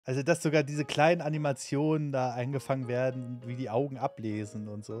Also, dass sogar diese kleinen Animationen da eingefangen werden, wie die Augen ablesen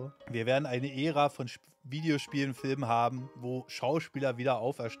und so. Wir werden eine Ära von Videospielen, Filmen haben, wo Schauspieler wieder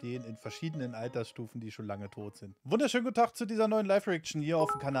auferstehen in verschiedenen Altersstufen, die schon lange tot sind. Wunderschönen guten Tag zu dieser neuen Live-Reaction hier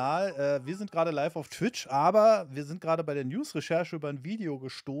auf dem Kanal. Wir sind gerade live auf Twitch, aber wir sind gerade bei der News-Recherche über ein Video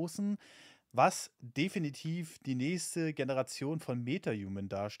gestoßen, was definitiv die nächste Generation von Metahuman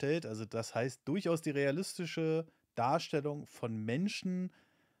darstellt. Also das heißt durchaus die realistische Darstellung von Menschen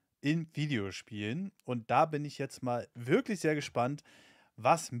in Videospielen. Und da bin ich jetzt mal wirklich sehr gespannt,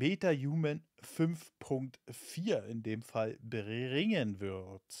 was MetaHuman 5.4 in dem Fall bringen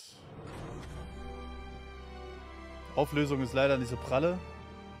wird. Auflösung ist leider nicht so pralle.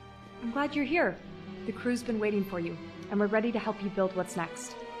 I'm glad you're here. The crew's been waiting for you, and we're ready to help you build what's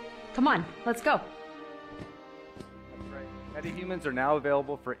next. Come on, let's go. That's right. MetaHumans are now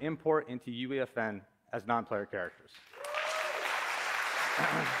available for import into UEFN as non-player characters.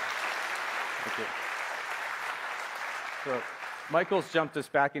 Thank you. So, Michael's jumped us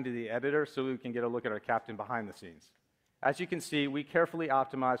back into the editor so we can get a look at our captain behind the scenes. As you can see, we carefully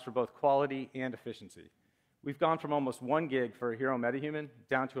optimized for both quality and efficiency. We've gone from almost 1 gig for a hero MetaHuman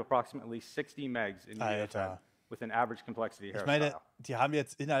down to approximately 60 megs in UEFN with an average complexity hairstyle. Ich meine, die haben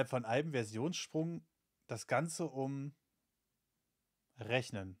jetzt innerhalb von einem Versionssprung das Ganze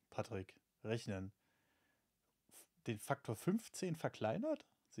rechnen, Patrick, rechnen. Den Faktor 15 verkleinert?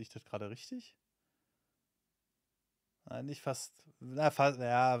 Sehe ich das gerade richtig? Nein, nicht fast.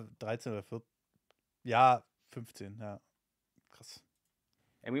 Ja, 13 oder 14. Ja, 15, ja. Krass.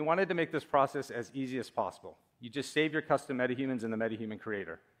 And we wanted to make this process as easy as possible. You just save your custom metahumans in the MetaHuman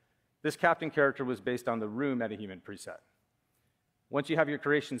creator. This captain character was based on the Rue MetaHuman preset. Once you have your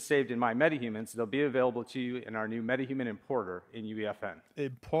creations saved in My MetaHumans, they'll be available to you in our new MetaHuman importer in UEFN.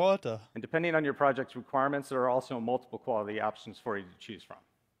 Importer. And depending on your project's requirements, there are also multiple quality options for you to choose from.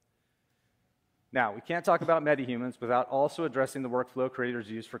 Now, we can't talk about MetaHumans without also addressing the workflow creators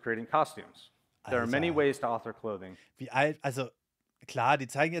use for creating costumes. There are many ways to author clothing. Also klar, die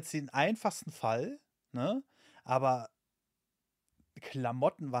zeigen jetzt den einfachsten Fall, ne? Aber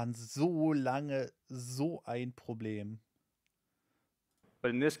Klamotten waren so lange so ein Problem.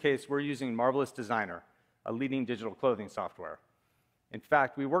 But in this case, we're using Marvelous Designer, a leading digital clothing software. In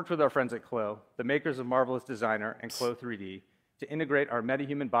fact, we worked with our friends at Clo, the makers of Marvelous Designer and Clo 3D, to integrate our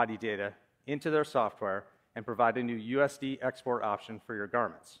MetaHuman body data into their software and provide a new USD export option for your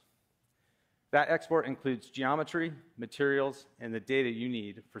garments. That export includes geometry, materials, and the data you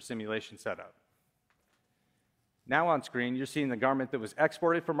need for simulation setup. Now on screen, you're seeing the garment that was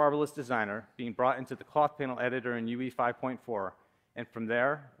exported from Marvelous Designer being brought into the cloth panel editor in UE 5.4, and from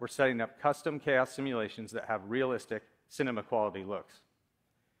there, we're setting up custom chaos simulations that have realistic cinema quality looks.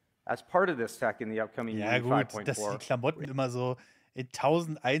 As part of this tech in the upcoming UE 5.4, dass die Klamotten immer so in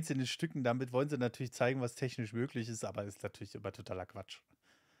 1000 einzelnen Stücken, damit wollen sie natürlich zeigen, was technisch möglich ist, aber ist natürlich immer totaler Quatsch.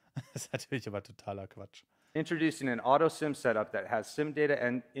 Ist natürlich immer totaler Quatsch. Introducing an auto sim setup that has sim data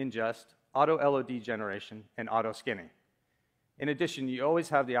ingest, auto LOD generation, and auto skinning. In addition, you always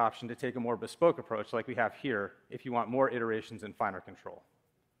have the option to take a more bespoke approach like we have here if you want more iterations and finer control.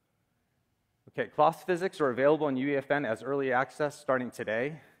 Okay, cloth physics are available in UEFN as early access starting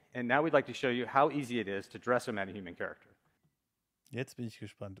today, and now we'd like to show you how easy it is to dress a MetaHuman character. Jetzt bin ich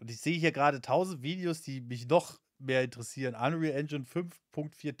gespannt. Und ich sehe hier gerade 1000 Videos, die mich noch mehr interessieren. Unreal Engine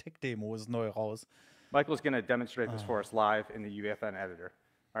 5.4 Tech Demo ist neu raus. Michael's going to demonstrate this for us live in the UEFN editor.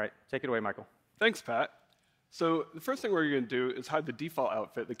 All right, take it away, Michael. Thanks, Pat. So the first thing we're going to do is hide the default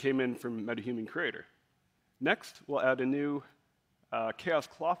outfit that came in from MetaHuman Creator. Next, we'll add a new Chaos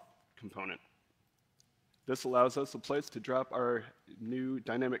Cloth component. This allows us a place to drop our new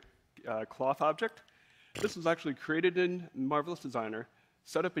dynamic cloth object. This was actually created in Marvelous Designer,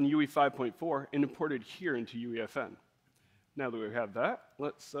 set up in UE 5.4, and imported here into UEFN. Now that we have that,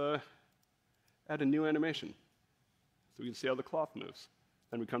 let's add a new animation so we can see how the cloth moves.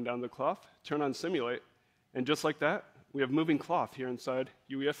 Then we come down to the cloth, turn on Simulate, and just like that, we have moving cloth here inside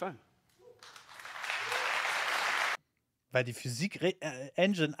UEFN. Weil die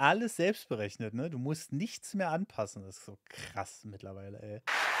Physik-Engine alles selbst berechnet, ne? Du musst nichts mehr anpassen. Das ist so krass mittlerweile, ey.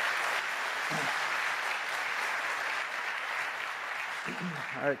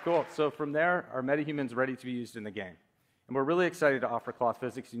 All right, cool. So from there, our MetaHuman's ready to be used in the game. And we're really excited to offer cloth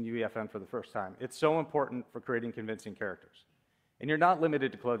physics in UEFN for the first time. It's so important for creating convincing characters. And you're not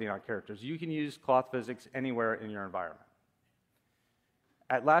limited to clothing on characters. You can use cloth physics anywhere in your environment.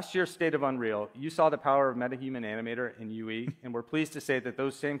 At last year's State of Unreal, you saw the power of MetaHuman Animator in UE, and we're pleased to say that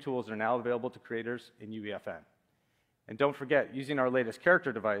those same tools are now available to creators in UEFN. And don't forget, using our latest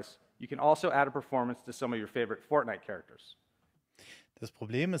character device, you can also add a performance to some of your favorite Fortnite characters. Das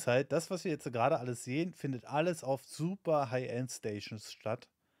Problem ist halt, das, was wir jetzt gerade alles sehen, findet alles auf super High-End-Stations statt.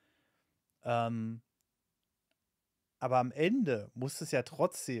 Aber am Ende muss es ja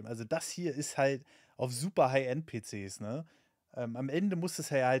trotzdem, also das hier ist halt auf super High-End-PCs, ne? Am Ende muss es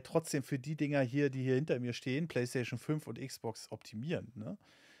ja halt trotzdem für die Dinger hier, die hier hinter mir stehen, PlayStation 5 und Xbox optimieren, ne?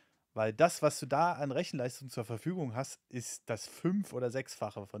 Weil das, was du da an Rechenleistung zur Verfügung hast, ist das 5- oder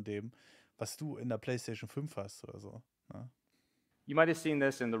 6-fache von dem, was du in der PlayStation 5 hast oder so, ne? You might have seen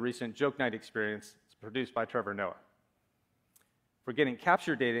this in the recent Joke Night experience produced by Trevor Noah. For getting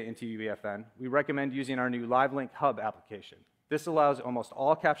capture data into UEFN, we recommend using our new LiveLink Hub application. This allows almost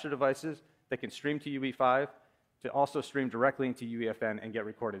all capture devices that can stream to UE5 to also stream directly into UEFN and get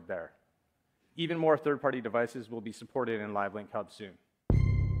recorded there. Even more third-party devices will be supported in LiveLink Hub soon.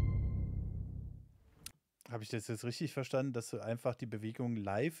 Habe ich das jetzt richtig verstanden, dass du einfach die Bewegung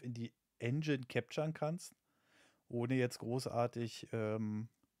live in die Engine capturen kannst, ohne jetzt großartig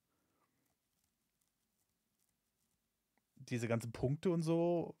diese ganzen Punkte und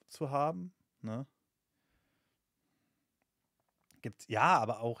so zu haben, ne? Gibt's, ja,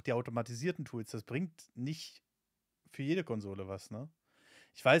 aber auch die automatisierten Tools, das bringt nicht für jede Konsole was, ne?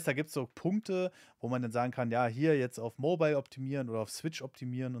 Ich weiß, da gibt es so Punkte, wo man dann sagen kann, ja, hier jetzt auf Mobile optimieren oder auf Switch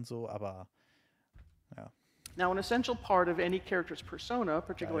optimieren und so, aber ja. Now, an essential part of any character's persona,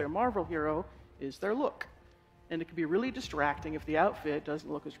 particularly a Marvel hero, is their look. And it can be really distracting if the outfit doesn't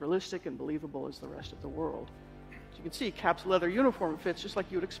look as realistic and believable as the rest of the world. As you can see, Cap's leather uniform fits just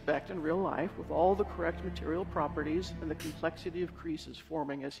like you would expect in real life, with all the correct material properties and the complexity of creases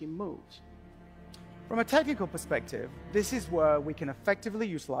forming as he moves. From a technical perspective, this is where we can effectively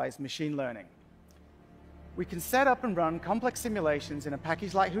utilize machine learning. We can set up and run complex simulations in a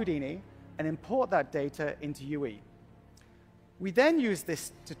package like Houdini and import that data into UE. We then use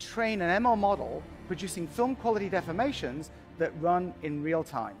this to train an ML model, producing film quality deformations that run in real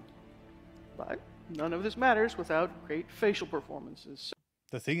time. But none of this matters without great facial performances.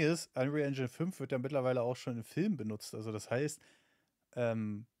 Das Ding ist, Unreal Engine 5 wird ja mittlerweile auch schon in Filmen benutzt. Also das heißt,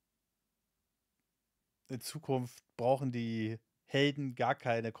 in Zukunft brauchen die Helden gar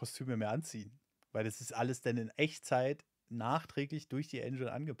keine Kostüme mehr anziehen. Weil das ist alles dann in Echtzeit nachträglich durch die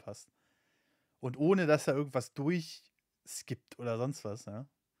Engine angepasst. Und ohne, dass da irgendwas durchskippt oder sonst was, ja.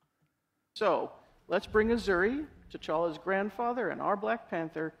 So, let's bring Azuri, T'Challa's grandfather and our Black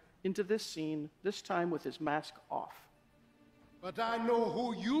Panther, into this scene, this time with his mask off. But I know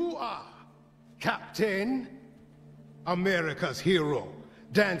who you are, Captain. America's hero,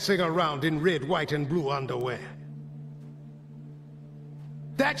 dancing around in red, white, and blue underwear.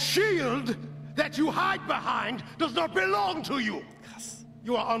 That shield that you hide behind does not belong to you.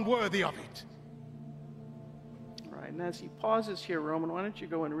 You are unworthy of it. Right, and as he pauses here, Roman, why don't you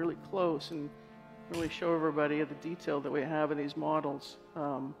go in really close and really show everybody the detail that we have in these models.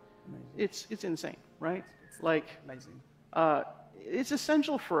 It's insane, right? Like, Amazing. It's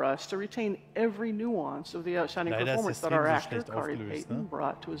essential for us to retain every nuance of the outstanding performance that our actor, Kari Payton,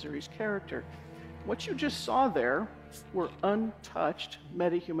 brought to Azuri's character. What you just saw there were untouched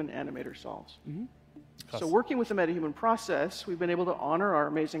metahuman animator solves. So working with the metahuman process, we've been able to honor our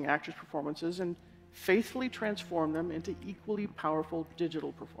amazing actors' performances and faithfully transform them into equally powerful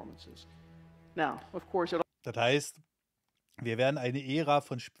digital performances. Now, of course, it Das heißt, wir werden eine Ära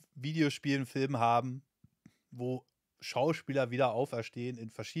von Videospielen, Filmen haben, wo Schauspieler wieder auferstehen in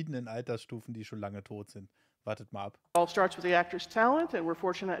verschiedenen Altersstufen, die schon lange tot sind. Wartet mal ab. all starts with the actor's talent, and we're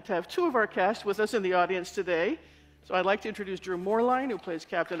fortunate to have two of our cast with us in the audience today. So I'd like to introduce Drew Moorline, who plays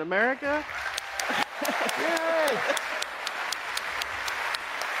Captain America. Yay!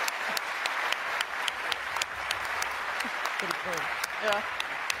 Pretty cool. Yeah.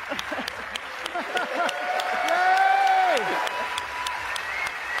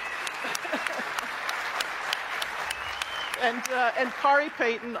 And Kari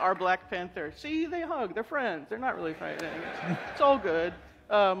Payton, our Black Panther. See, they hug. They're friends. They're not really fighting. It's all good.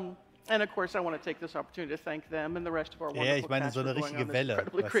 And of course, I want to take this opportunity to thank them and the rest of our wonderful ich meine, cast so for eine going richtige on this Welle,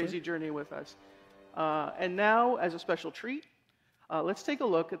 incredibly weißt du? crazy journey with us. And now, as a special treat, let's take a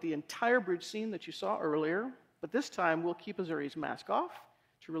look at the entire bridge scene that you saw earlier. But this time, we'll keep Azuri's mask off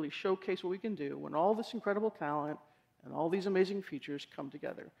to really showcase what we can do when all this incredible talent and all these amazing features come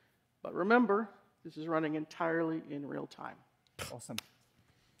together. But remember, this is running entirely in real time. Awesome.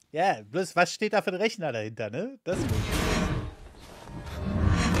 Ja, bloß was steht da für ein Rechner dahinter, ne? Das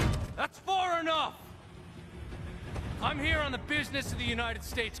That's far enough! I'm here on the business of the United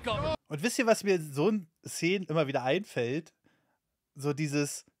States government. Und wisst ihr, was mir in so in Szenen immer wieder einfällt? So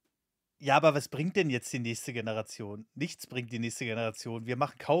dieses, ja, aber was bringt denn jetzt die nächste Generation? Nichts bringt die nächste Generation. Wir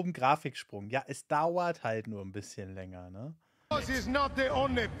machen kaum Grafiksprung. Ja, es dauert halt nur ein bisschen länger, ne? This is not the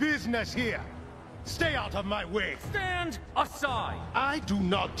only business here. Stay out of my way. Stand aside. I do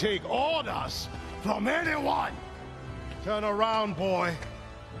not take orders from anyone. Turn around, boy.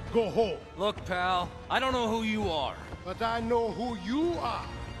 Go home. Look, pal, I don't know who you are. But I know who you are.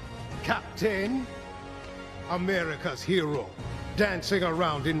 Captain, America's hero, dancing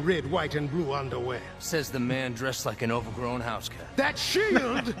around in red, white, and blue underwear. Says the man dressed like an overgrown house cat. That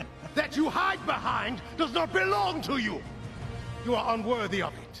shield that you hide behind does not belong to you. You are unworthy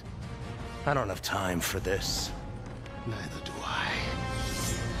of it. I don't have time for this. Neither do I.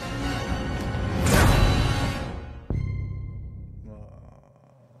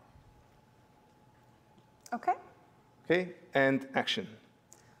 Okay. Okay, and action.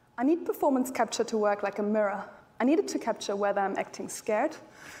 I need performance capture to work like a mirror. I need it to capture whether I'm acting scared.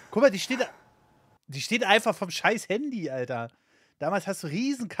 Guck mal, die steht einfach vom scheiß Handy, Alter. Damals hast du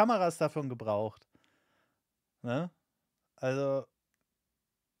riesen Kameras davon gebraucht. Ne? Also,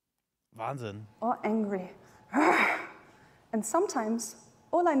 Wahnsinn. Or angry. And sometimes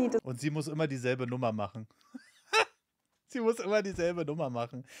all I need is... Und sie muss immer dieselbe Nummer machen. Sie muss immer dieselbe Nummer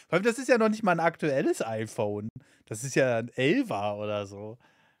machen. Vor allem, das ist ja noch nicht mal ein aktuelles iPhone. Das ist ja ein 11er oder so.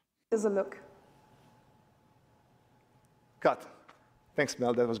 Is a look. Cut. Thanks,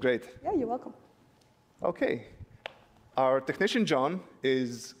 Mel. That was great. Yeah, you're welcome. Okay. Our technician, John,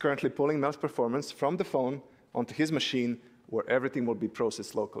 is currently pulling Mel's performance from the phone onto his machine, where everything will be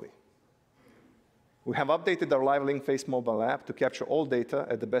processed locally. We have updated our Live Link Face mobile app to capture all data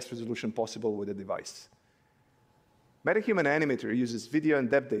at the best resolution possible with the device. MetaHuman Animator uses video and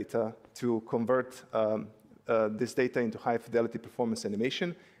depth data to convert this data into high-fidelity performance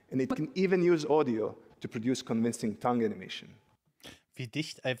animation, and it can even use audio to produce convincing tongue animation. Wie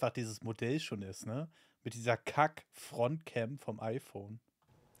dicht einfach dieses Modell schon ist, ne? Mit dieser Kack-Frontcam vom iPhone.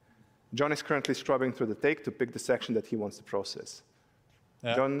 John is currently scrubbing through the take to pick the section that he wants to process.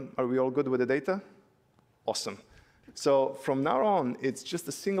 Yeah. John, are we all good with the data? Awesome. So from now on, it's just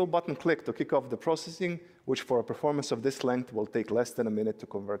a single button click to kick off the processing, which for a performance of this length will take less than a minute to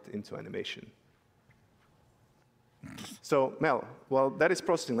convert into animation. So Mel, while that is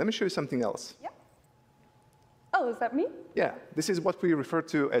processing, let me show you something else. Yeah. Oh, is that me? Yeah, this is what we refer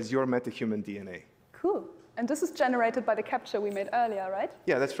to as your MetaHuman DNA. Cool. And this is generated by the capture we made earlier, right?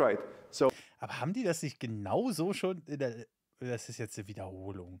 Yeah, that's right. So. Aber haben die das nicht genauso schon in der... Das ist jetzt eine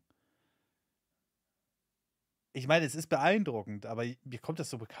Wiederholung. Ich meine, es ist beeindruckend, aber mir kommt das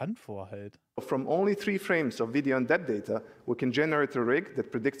so bekannt vor halt. From only 3 frames of video and depth data, we can generate a rig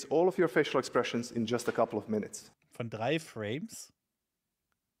that predicts all of your facial expressions in just a couple of minutes. Von 3 Frames?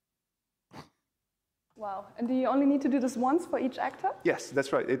 Wow. And do you only need to do this once for each actor? Yes,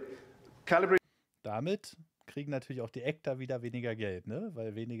 that's right. It calibrates. Damit kriegen natürlich auch die Actor wieder weniger Geld, ne?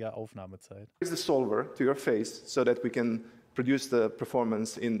 Weil weniger Aufnahmezeit. The solver to your face so that we can produce the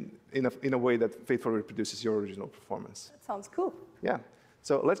performance in a way that faithfully reproduces your original performance. That sounds cool. Yeah.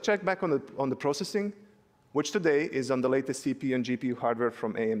 So let's check back on the processing, which today is on the latest CPU and GPU hardware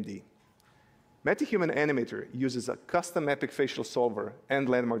from AMD. MetaHuman Animator uses a custom epic facial solver and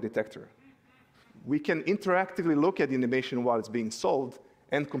landmark detector. We can interactively look at the animation while it's being solved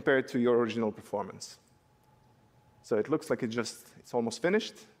and compare it to your original performance. So it looks like it's almost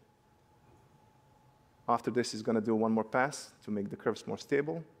finished. After this, it's going to do one more pass to make the curves more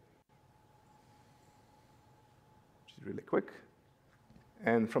stable, which is really quick.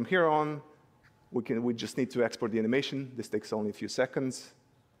 And from here on, we just need to export the animation. This takes only a few seconds.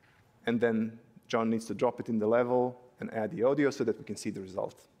 And then John needs to drop it in the level and add the audio so that we can see the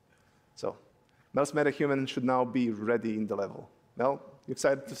result. So Mel's MetaHuman should now be ready in the level. Mel, you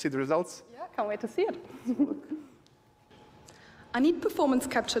excited to see the results? Yeah, can't wait to see it. I need performance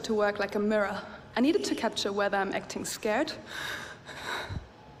capture to work like a mirror. I need it to capture whether I'm acting scared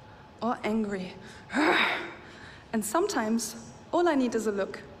or angry. And sometimes all I need is a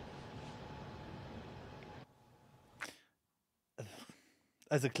look.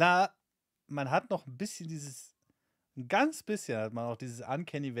 Also klar, man hat noch ein bisschen ein ganz bisschen hat man auch dieses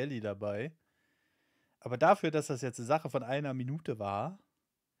Uncanny Valley dabei. Aber dafür, dass das jetzt eine Sache von 1 Minute war,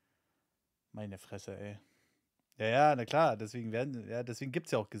 meine Fresse, ey. Ja, na klar, deswegen gibt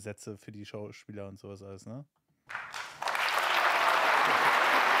es ja auch Gesetze für die Schauspieler und sowas alles, ne?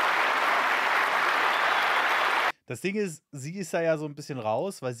 Das Ding ist, sie ist da ja so ein bisschen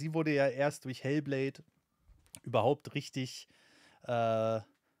raus, weil sie wurde ja erst durch Hellblade überhaupt richtig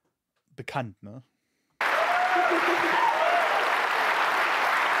bekannt, ne?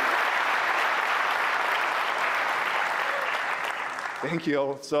 Thank you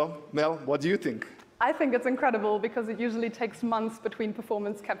all. So, Mel, what do you think? I think it's incredible because it usually takes months between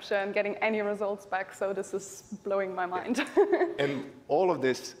performance capture and getting any results back, so this is blowing my mind. And all of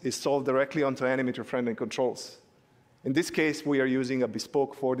this is solved directly onto animator-friendly controls. In this case, we are using a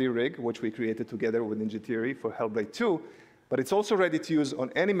bespoke 4D rig, which we created together with Ninja Theory for Hellblade 2, but it's also ready to use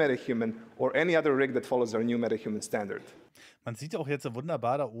on any MetaHuman or any other rig that follows our new MetaHuman standard. Man sieht auch jetzt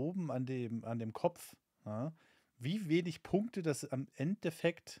wunderbar da oben an dem Kopf, ja, wie wenig Punkte das am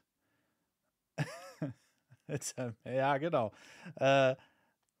Endeffekt ja, genau.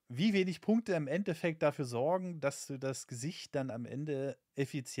 Wie wenig Punkte im Endeffekt dafür sorgen, dass du das Gesicht dann am Ende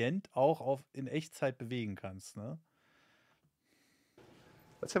effizient auch in Echtzeit bewegen kannst. Ne?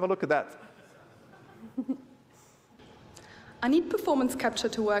 Let's have a look at that. I need performance capture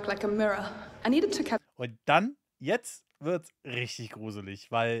to work like a mirror. I needed to capture. Und dann, jetzt wird's richtig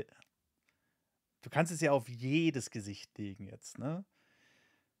gruselig, weil du kannst es ja auf jedes Gesicht legen jetzt, ne?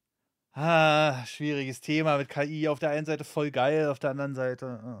 Schwieriges Thema mit KI. Auf der einen Seite voll geil, auf der anderen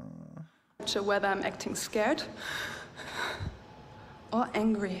Seite. Capture whether I'm acting scared or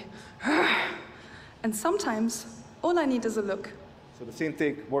angry. And sometimes all I need is a look. So the scene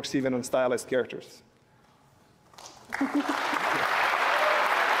take works even on stylized characters.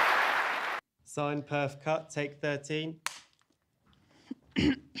 Sign, perf, cut, take 13.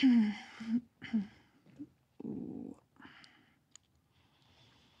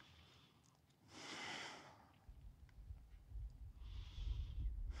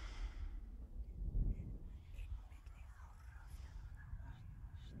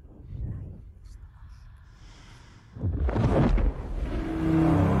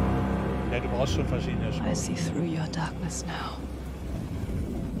 Ja, du brauchst schon verschiedene Sprachen. I see through your darkness now.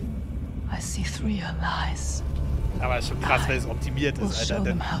 I see through your lies. Aber es ist schon krass, wenn es optimiert ist, Alter.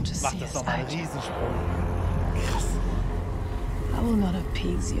 Dann macht das nochmal einen Riesensprung. Krass. I will not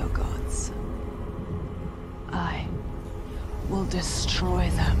appease your gods. I will destroy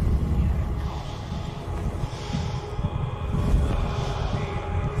them.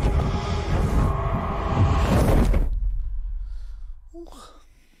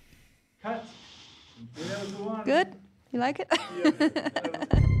 Good? You like it?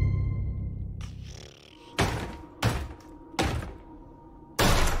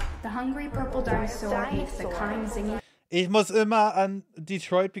 The hungry purple dinosaur eats the kind zingy. Ich muss immer an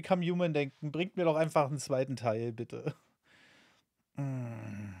Detroit Become Human denken. Bringt mir doch einfach einen zweiten Teil, bitte.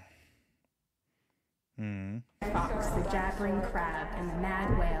 Fox, the jabbering crab, and the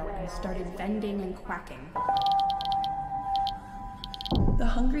mad whale, and started bending and quacking. The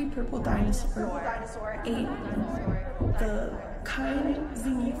hungry purple dinosaur ate the kind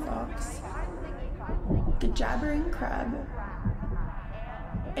zingy fox, the jabbering crab,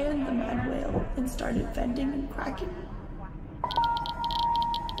 and the mad whale and started bending and quacking.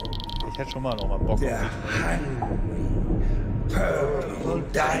 Ich hätte schon mal noch mal Bock auf The hungry purple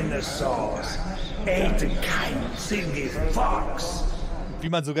dinosaurs ate the kind zingy fox. Wie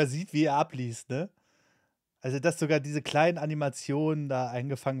man sogar sieht, wie er abliest, ne? Also, dass sogar diese kleinen Animationen da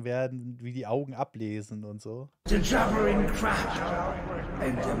eingefangen werden, wie die Augen ablesen und so. The jabbering crab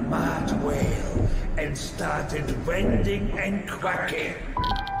and the mad whale and started bending and quacking.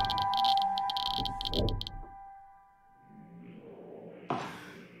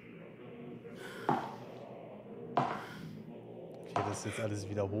 Okay, das ist jetzt alles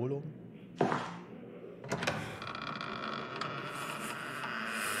Wiederholung.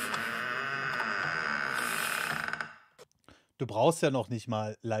 Du brauchst ja noch nicht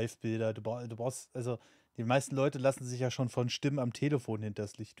mal Live-Bilder. Du brauchst, also die meisten Leute lassen sich ja schon von Stimmen am Telefon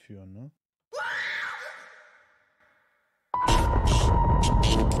hinters Licht führen, ne?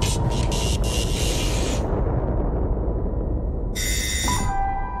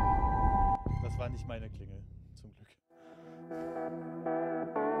 Das war nicht meine Klingel, zum Glück.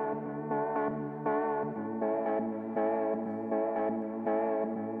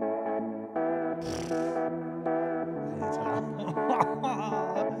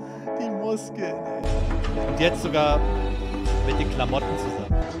 Die Muskeln, ey. Und jetzt sogar mit den Klamotten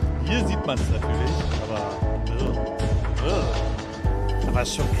zusammen. Hier sieht man es natürlich, aber es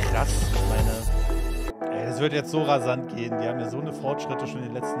ist schon krass. Ey, das wird jetzt so rasant gehen. Die haben ja so eine Fortschritte schon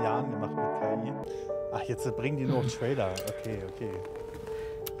in den letzten Jahren gemacht mit KI. Ach, jetzt bringen die nur Trailer. Okay.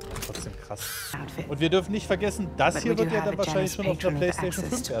 Ja, trotzdem krass. Und wir dürfen nicht vergessen, das hier wird ja dann wahrscheinlich schon auf der PlayStation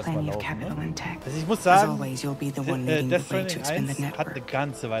 5 erstmal laufen. Ne? Also ich muss sagen, Death Stranding 1 hat eine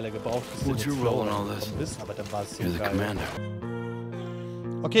ganze Weile gebraucht, bis du jetzt gekommen bist, aber dann war es so geil.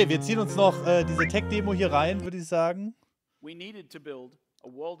 Okay, wir ziehen uns noch diese Tech-Demo hier rein, würde ich sagen.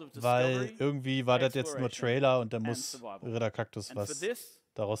 Weil irgendwie war das jetzt nur Trailer und dann muss Ritter Kaktus was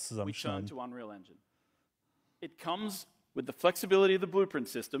daraus zusammenschneiden. It comes with the flexibility of the blueprint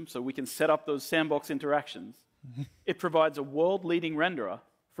system, so we can set up those sandbox interactions. It provides a world-leading renderer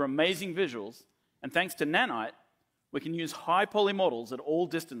for amazing visuals, and thanks to Nanite, we can use high-poly models at all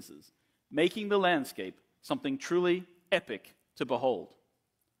distances, making the landscape something truly epic to behold.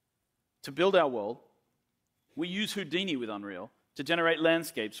 To build our world, we use Houdini with Unreal to generate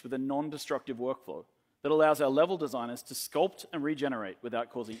landscapes with a non-destructive workflow that allows our level designers to sculpt and regenerate without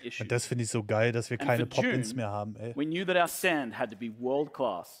causing issues. Das finde ich so geil, dass wir keine Pop-ins mehr haben, ey. We knew that our sand had to be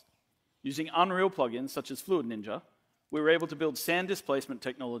world-class. Using Unreal plugins such as Fluid Ninja, we were able to build sand displacement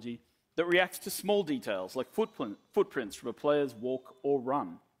technology that reacts to small details like footprints from a player's walk or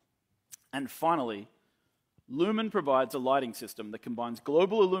run. And finally, Lumen provides a lighting system that combines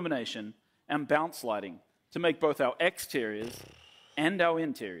global illumination and bounce lighting to make both our exteriors and our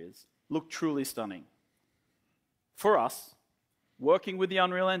interiors look truly stunning. For us, working with the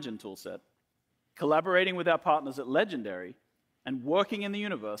Unreal Engine toolset, collaborating with our partners at Legendary, and working in the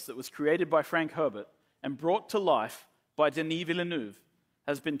universe that was created by Frank Herbert and brought to life by Denis Villeneuve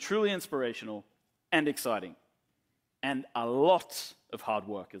has been truly inspirational and exciting, and a lot of hard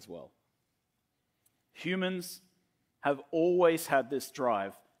work as well. Humans have always had this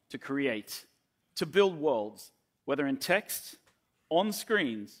drive to create, to build worlds, whether in text, on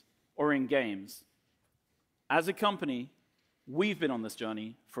screens, or in games. As a company, we've been on this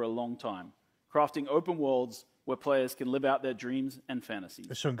journey for a long time, crafting open worlds where players can live out their dreams and fantasies.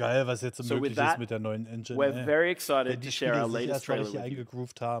 Ist schon geil, was jetzt so möglich ist mit der neuen Engine. We're very excited to share our latest trailer with you.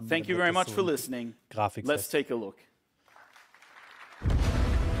 Thank you very much for listening. Let's take a look.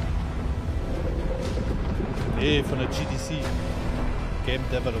 Nee, von der GDC. Game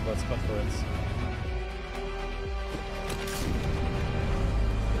Developers Conference.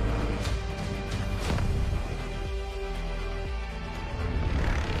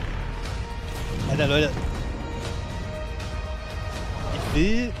 Alter, Leute. Ich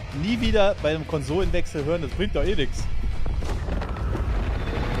will nie wieder bei einem Konsolenwechsel hören, das bringt doch eh nichts.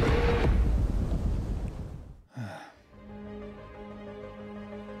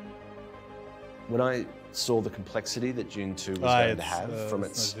 When I saw the complexity that Dune 2 was going to have from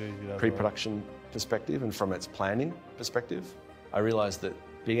its pre-production perspective and from its planning perspective, I realized that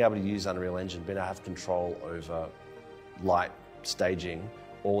being able to use Unreal Engine, being able to have control over light, staging,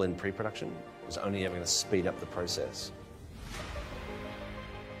 all in pre-production, was only ever going to speed up the process.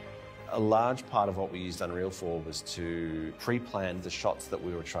 A large part of what we used Unreal for was to pre-plan the shots that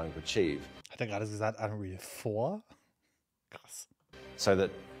we were trying to achieve. Hat gerade gesagt Unreal 4? Krass. So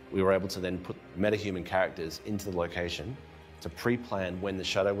that we were able to then put metahuman characters into the location to pre-plan when the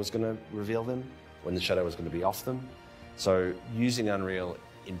shadow was going to reveal them, when the shadow was going to be off them. So using Unreal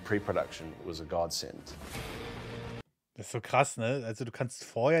in pre-production was a godsend. Das ist so krass, ne? Also du kannst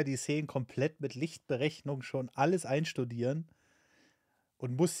vorher die Szenen komplett mit Lichtberechnung schon alles einstudieren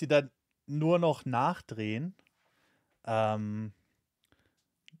und musst sie dann nur noch nachdrehen. Das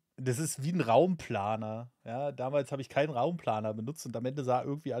ist wie ein Raumplaner. Ja, damals habe ich keinen Raumplaner benutzt und am Ende sah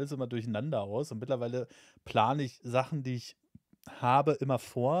irgendwie alles immer durcheinander aus. Und mittlerweile plane ich Sachen, die ich habe, immer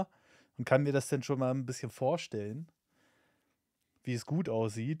vor und kann mir das dann schon mal ein bisschen vorstellen, wie es gut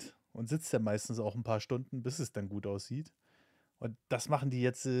aussieht. Und sitzt dann meistens auch ein paar Stunden, bis es dann gut aussieht. Und das machen die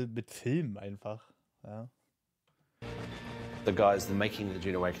jetzt mit Filmen einfach. Ja. The guys that are making the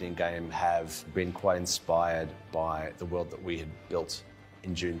Dune Awakening game have been quite inspired by the world that we had built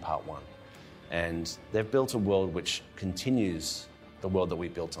in Dune Part 1. And they've built a world which continues the world that we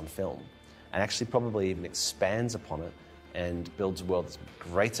built on film, and actually probably even expands upon it and builds a world that's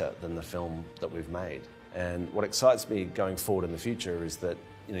greater than the film that we've made. And what excites me going forward in the future is that,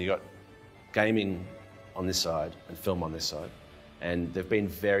 you know, you've got gaming on this side and film on this side, and they've been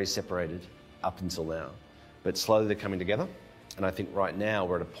very separated up until now. But slowly they're coming together, and I think right now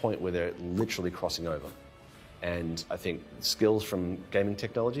we're at a point where they're literally crossing over. And I think skills from gaming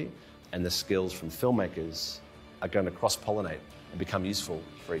technology and the skills from filmmakers are going to cross-pollinate and become useful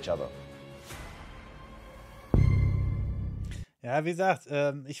for each other. Ja, wie gesagt,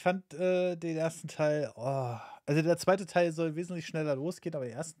 ich fand den ersten Teil, also der zweite Teil soll wesentlich schneller losgehen, aber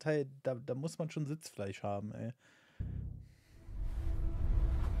den ersten Teil, da muss man schon Sitzfleisch haben, ey.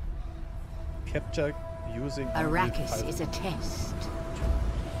 Capture using Arrakis is a test.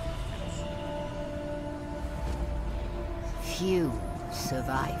 Few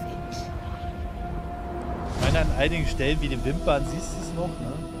survive it. Ich meine, an einigen Stellen wie den Wimpern siehst du es noch,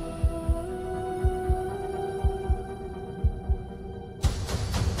 ne?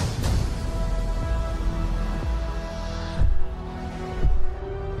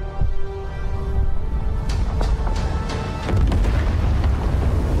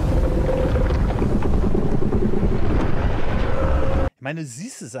 meine, du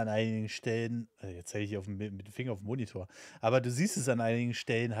siehst es an einigen Stellen, jetzt hätte ich mit dem Finger auf dem Monitor, aber du siehst es an einigen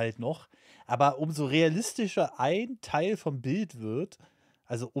Stellen halt noch, aber umso realistischer ein Teil vom Bild wird,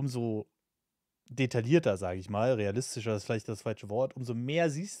 also umso detaillierter, sage ich mal, realistischer ist vielleicht das falsche Wort, umso mehr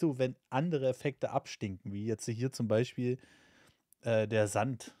siehst du, wenn andere Effekte abstinken, wie jetzt hier zum Beispiel der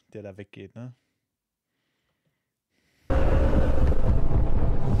Sand, der da weggeht, ne?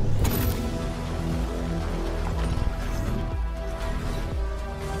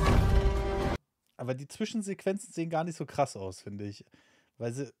 Aber die Zwischensequenzen sehen gar nicht so krass aus, finde ich.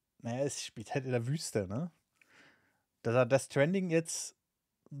 Weil sie, naja, es spielt halt in der Wüste, ne? Da sah das Trending jetzt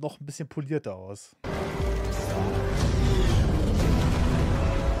noch ein bisschen polierter aus.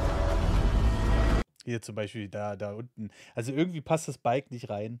 Hier zum Beispiel, da unten. Also irgendwie passt das Bike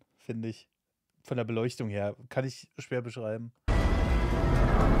nicht rein, finde ich. Von der Beleuchtung her. Kann ich schwer beschreiben.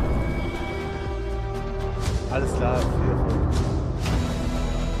 Alles klar.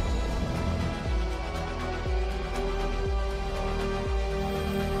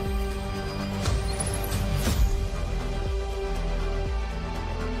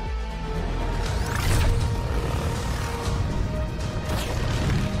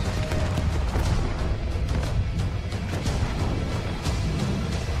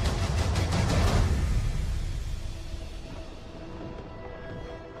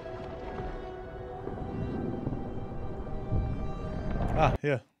 Ah,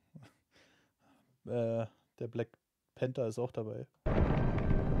 hier. Der Black Panther ist auch dabei.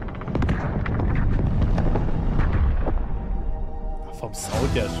 Ach, vom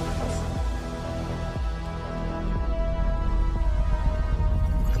Sound her schon krass.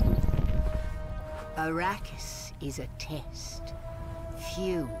 Arrakis is a test.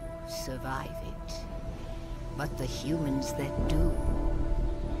 Few survive it. But the humans that do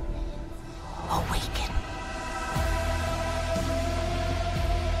awaken.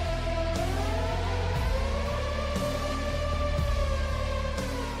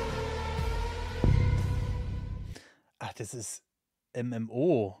 Das ist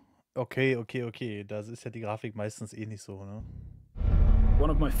MMO. Okay. Das ist ja die Grafik meistens eh nicht so, ne? One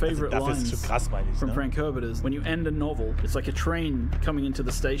of my favorite also, lines zu krass, meine ich, from ne? Frank Herbert is, when you end a novel, it's like a train coming into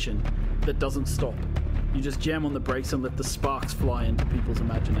the station that doesn't stop. You just jam on the brakes and let the sparks fly into people's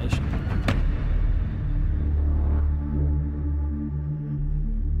imagination.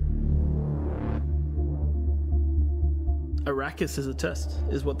 Arrakis is a test,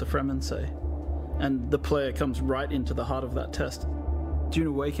 is what the Fremen say. And the player comes right into the heart of that test. Dune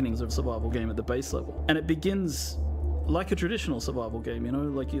Awakening is a survival game at the base level. And it begins like a traditional survival game, you know,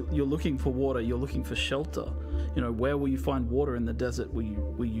 like you're looking for water, you're looking for shelter. You know, where will you find water in the desert?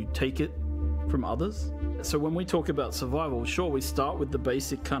 Will you take it from others? So when we talk about survival, sure, we start with the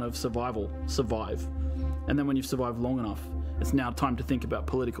basic kind of survive. And then when you've survived long enough, it's now time to think about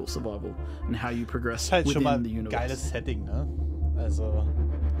political survival and how you progress within the universe. Geiles Setting, ne? Also...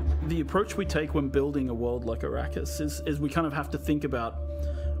 The approach we take when building a world like Arrakis is we kind of have to think about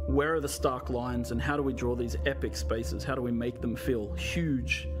where are the stark lines and how do we draw these epic spaces? How do we make them feel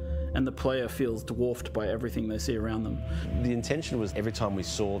huge and the player feels dwarfed by everything they see around them? The intention was every time we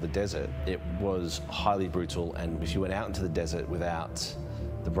saw the desert, it was highly brutal, and if you went out into the desert without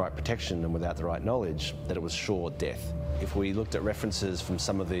the right protection and without the right knowledge, that it was sure death. If we looked at references from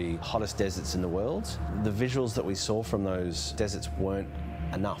some of the hottest deserts in the world, the visuals that we saw from those deserts weren't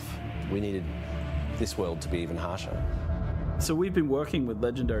enough. We needed this world to be even harsher. So we've been working with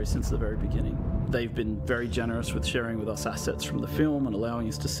Legendary since the very beginning. They've been very generous with sharing with us assets from the film and allowing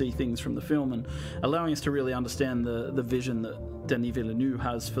us to see things from the film and allowing us to really understand the vision that Denis Villeneuve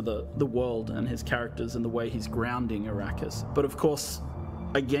has for the world and his characters and the way he's grounding Arrakis. But of course,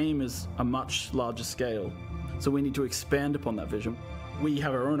 a game is a much larger scale, so we need to expand upon that vision. We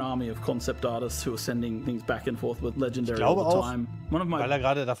have our own army of concept artists who are sending things back and forth with Legendary all the time. Weil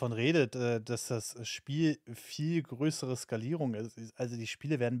weil davon redet, dass das Spiel viel größere Skalierung ist. Also die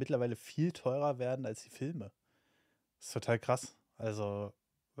Spiele werden mittlerweile viel teurer werden als die Filme. Das ist total krass. Also,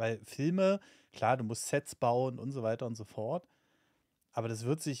 weil Filme, klar, du musst Sets bauen und so weiter und so fort. Aber das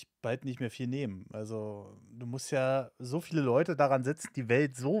wird sich bald nicht mehr viel nehmen. Also du musst ja so viele Leute daran setzen, die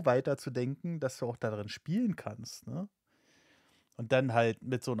Welt so weiterzudenken, dass du auch darin spielen kannst, ne? Und dann halt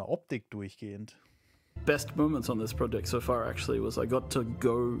mit so einer Optik durchgehend. Best moments on this project so far actually was I got to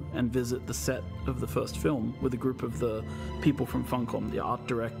go and visit the set of the first film with a group of the people from Funcom, the art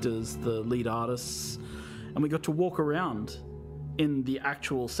directors, the lead artists, and we got to walk around in the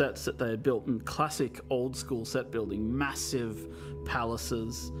actual sets that they had built in classic old school set building, massive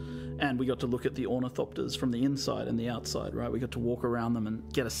palaces, and we got to look at the ornithopters from the inside and the outside, right? We got to walk around them and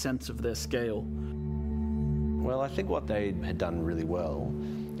get a sense of their scale. Well, I think what they had done really well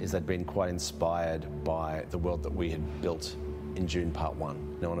is they'd been quite inspired by the world that we had built in Dune Part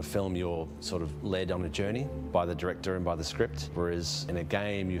 1. Now, in a film, you're sort of led on a journey by the director and by the script, whereas in a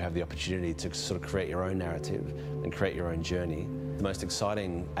game, you have the opportunity to sort of create your own narrative and create your own journey. The most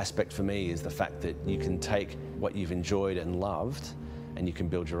exciting aspect for me is the fact that you can take what you've enjoyed and loved and you can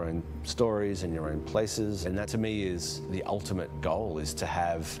build your own stories and your own places. And that to me is the ultimate goal, is to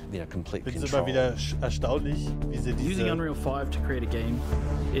have, you know, complete control. Immer wieder erstaunlich, wie sie diese Using Unreal 5 to create a game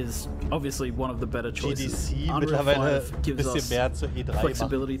is obviously one of the better choices. GDC Unreal 5 gives bisschen mehr zur us E3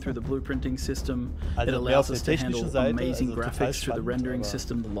 flexibility through the blueprinting system. Also it mehr allows auf us der to handle technischen Seite, amazing also total graphics through the spannend, rendering aber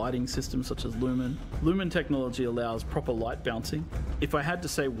system, the lighting system such as Lumen. Lumen technology allows proper light bouncing. If I had to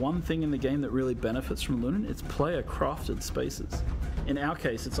say one thing in the game that really benefits from Lumen, it's player crafted spaces. In our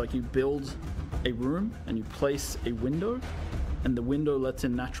case, it's like you build a room and you place a window, and the window lets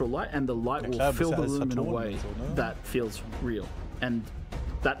in natural light, and the light will fill the room in a way that feels real. And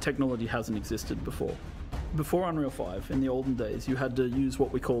that technology hasn't existed before. Before Unreal 5, in the olden days, you had to use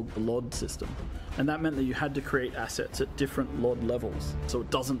what we called the LOD system. And that meant that you had to create assets at different LOD levels, so it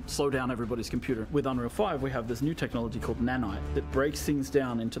doesn't slow down everybody's computer. With Unreal 5, we have this new technology called nanite that breaks things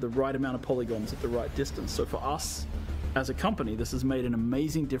down into the right amount of polygons at the right distance. So for us, as a company, this has made an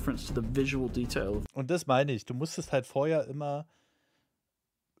amazing difference to the visual detail. Und das meine ich. Du musstest halt vorher immer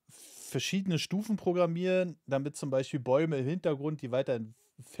verschiedene Stufen programmieren, damit zum Beispiel Bäume im Hintergrund, die weiter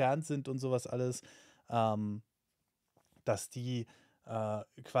entfernt sind und sowas alles, dass die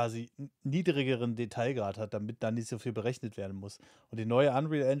quasi niedrigeren Detailgrad hat, damit dann nicht so viel berechnet werden muss. Und die neue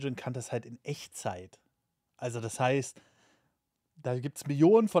Unreal Engine kann das halt in Echtzeit. Also das heißt, da gibt es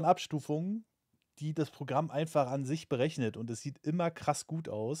Millionen von Abstufungen, die das Programm einfach an sich berechnet, und es sieht immer krass gut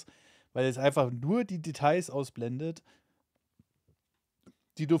aus, weil es einfach nur die Details ausblendet,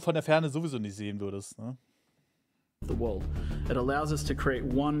 die du von der Ferne sowieso nicht sehen würdest, ne? The world. It allows us to create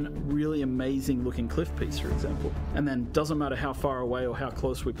one really amazing looking cliff piece, for example, and then doesn't matter how far away or how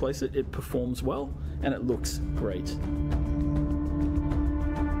close we place it, it performs well and it looks great.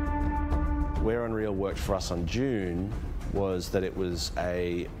 Where Unreal worked for us on Dune was that it was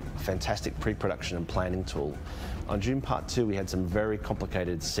a fantastic pre-production and planning tool. On Dune Part 2, we had some very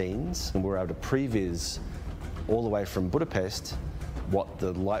complicated scenes, and we were able to previs all the way from Budapest what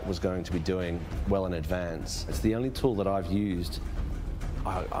the light was going to be doing well in advance. It's the only tool that I've used,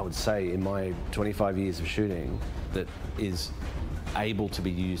 I would say, in my 25 years of shooting, that is able to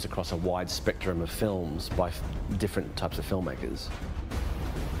be used across a wide spectrum of films by different types of filmmakers.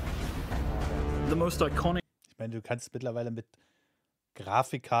 The most iconic. Ich meine, du kannst mittlerweile mit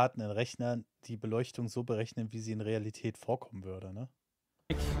Grafikkarten in Rechnern die Beleuchtung so berechnen, wie sie in Realität vorkommen würde, ne?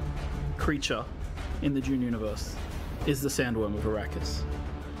 Creature in the Dune universe is the sandworm of Arrakis.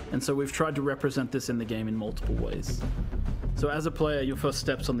 And so we've tried to represent this in the game in multiple ways. So as a player, your first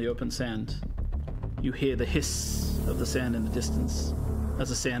steps on the open sand, you hear the hiss of the sand in the distance as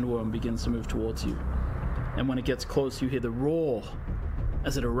the sandworm begins to move towards you. And when it gets close, you hear the roar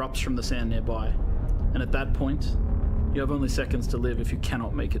as it erupts from the sand nearby. And at that point, you have only seconds to live if you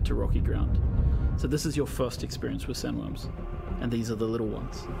cannot make it to rocky ground. So this is your first experience with sandworms. And these are the little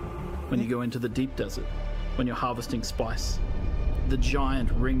ones. When you go into the deep desert, when you're harvesting spice, the giant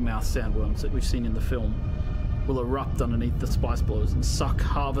ring-mouth sandworms that we've seen in the film will erupt underneath the spice blows and suck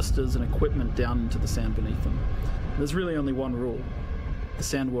harvesters and equipment down into the sand beneath them. There's really only one rule. The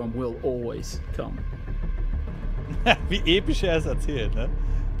sandworm will always come. Wie episch es erzählt, ne?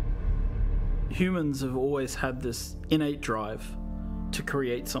 Humans have always had this innate drive to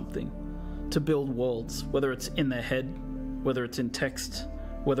create something, to build worlds, whether it's in their head, whether it's in text,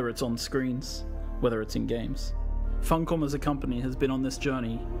 whether it's on screens, whether it's in games. Funcom as a company has been on this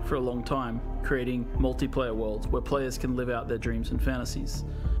journey for a long time, creating multiplayer worlds where players can live out their dreams and fantasies.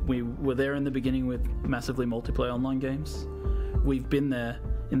 We were there in the beginning with massively multiplayer online games. We've been there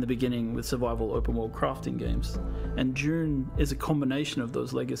in the beginning with survival open world crafting games. And Dune is a combination of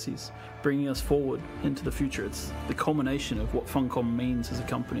those legacies, bringing us forward into the future. It's the culmination of what Funcom means as a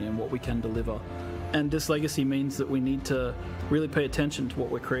company and what we can deliver. And this legacy means that we need to really pay attention to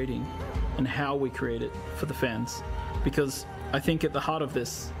what we're creating and how we create it for the fans. Because I think at the heart of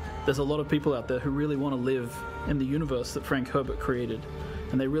this, there's a lot of people out there who really want to live in the universe that Frank Herbert created.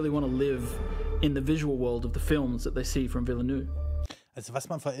 And they really want to live in the visual world of the films that they see from Villeneuve. Also was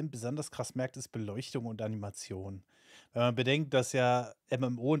man vor allem besonders krass merkt, ist Beleuchtung und Animation. Wenn man bedenkt, dass ja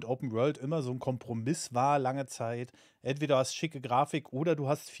MMO und Open World immer so ein Kompromiss war, lange Zeit. Entweder du hast schicke Grafik oder du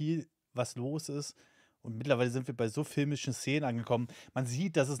hast viel, was los ist. Und mittlerweile sind wir bei so filmischen Szenen angekommen. Man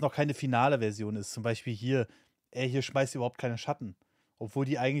sieht, dass es noch keine finale Version ist. Zum Beispiel hier, hier schmeißt überhaupt keine Schatten. Obwohl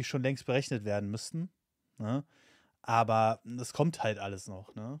die eigentlich schon längst berechnet werden müssten. Ne? Aber es kommt halt alles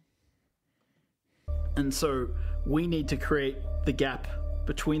noch. Ne? And so we need to create the gap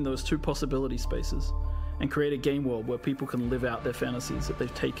between those two possibility spaces and create a game world where people can live out their fantasies that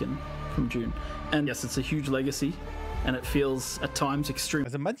they've taken from Dune. And yes, it's a huge legacy and it feels at times extreme.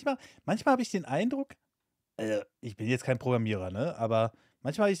 Also manchmal habe ich den Eindruck, ich bin jetzt kein Programmierer, ne? Aber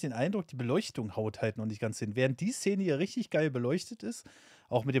manchmal habe ich den Eindruck, die Beleuchtung haut halt noch nicht ganz hin. Während die Szene hier richtig geil beleuchtet ist,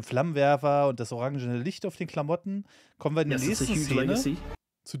 auch mit dem Flammenwerfer und das orangene Licht auf den Klamotten, kommen wir in der nächsten Szene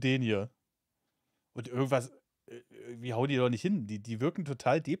zu denen hier. Und irgendwas, wie hauen die doch nicht hin? Die wirken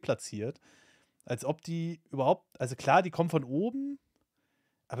total deplatziert. Als ob die überhaupt, also klar, die kommen von oben,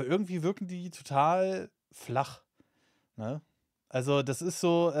 aber irgendwie wirken die total flach. Ne? Also das ist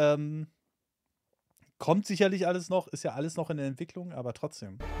so, kommt sicherlich alles noch, ist ja alles noch in der Entwicklung, aber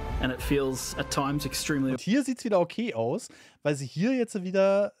trotzdem. And it feels at times extremely. Und hier sieht es wieder okay aus, weil sie hier jetzt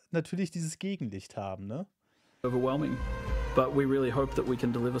wieder natürlich dieses Gegenlicht haben, ne? Overwhelming, but we really hope that we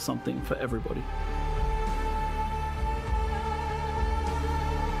can deliver something for everybody.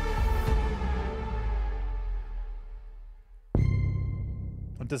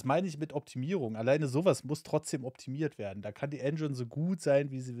 Und das meine ich mit Optimierung. Alleine sowas muss trotzdem optimiert werden. Da kann die Engine so gut sein,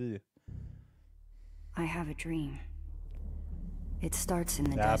 wie sie will. I have a dream. It starts in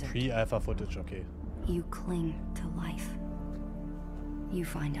the ja, desert. Pre-Alpha-Footage, okay. You cling to life. You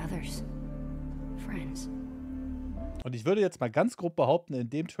find others. Friends. Und ich würde jetzt mal ganz grob behaupten, in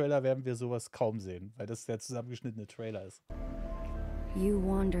dem Trailer werden wir sowas kaum sehen, weil das der zusammengeschnittene Trailer ist. You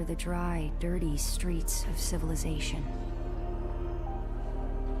wander the dry, dirty streets of civilization.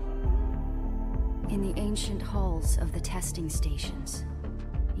 In the ancient halls of the testing stations,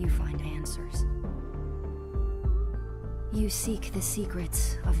 you find answers. You seek the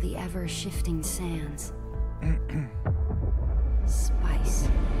secrets of the ever-shifting sands. Spice.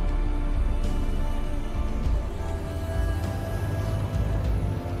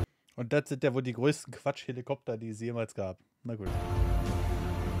 Und das sind ja wohl die größten Quatsch-Helikopter, die es jemals gab. Na gut.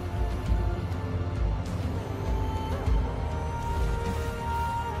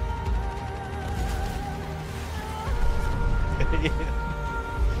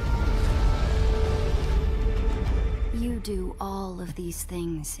 You do all of these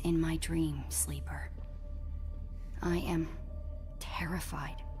things in my dream, sleeper. I am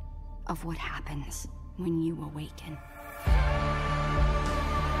terrified of what happens when you awaken.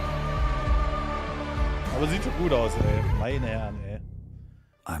 Aber sieht schon gut aus, ey. Meine Herren, ey.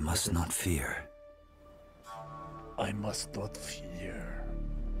 I must not fear. I must not fear.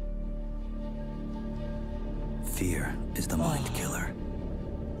 Fear is the mind killer.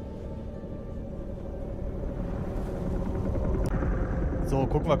 So,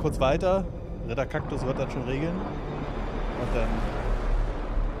 gucken wir kurz weiter. Ritter Kaktus wird das schon regeln. Und dann...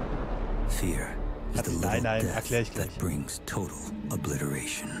 Fear is the little erklär ich death gleich. that brings total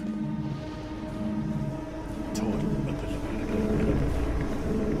obliteration.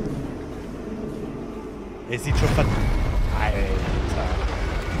 Es sieht schon Alter.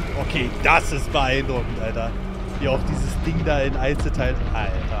 Okay, das ist beeindruckend, Alter. Wie auch dieses Ding da in Einzelteilen.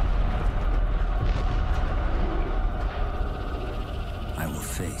 Alter. I will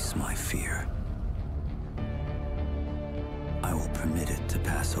face my fear. I will permit it to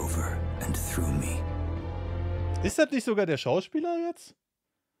pass over and through me. Ist das nicht sogar der Schauspieler jetzt?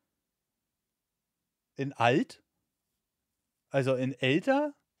 In alt? Also in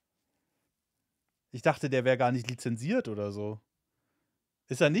älter? Ich dachte, der wäre gar nicht lizenziert oder so.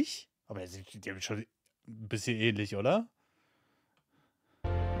 Ist er nicht? Aber der ist schon ein bisschen ähnlich, oder?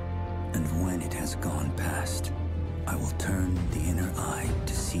 And when it has gone past, I will turn the inner eye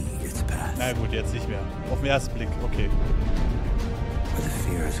to see its path. Na gut, jetzt nicht mehr. Auf den ersten Blick, okay. Where the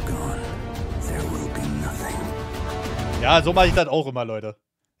fear is gone, there will be nothing. Ja, so mache ich das auch immer, Leute.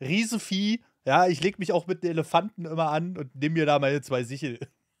 Riesenvieh. Ja, ich leg mich auch mit den Elefanten immer an und nehme mir da meine 2 Sichel.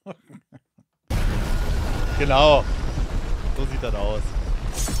 Genau. So sieht das aus.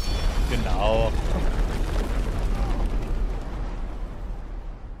 Genau.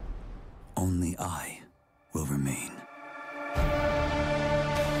 Only I will remain.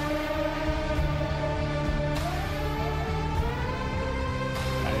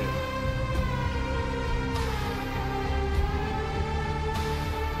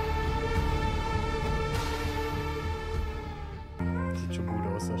 Sieht schon gut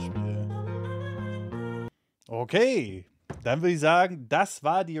aus, das Spiel. Okay, dann würde ich sagen, das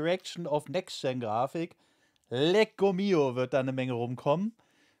war die Reaction auf Next-Gen-Grafik. Lecco mio wird da eine Menge rumkommen.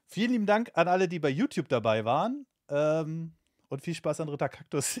 Vielen lieben Dank an alle, die bei YouTube dabei waren. Und viel Spaß an Ritter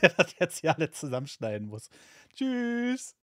Kaktus, der das jetzt hier alle zusammenschneiden muss. Tschüss!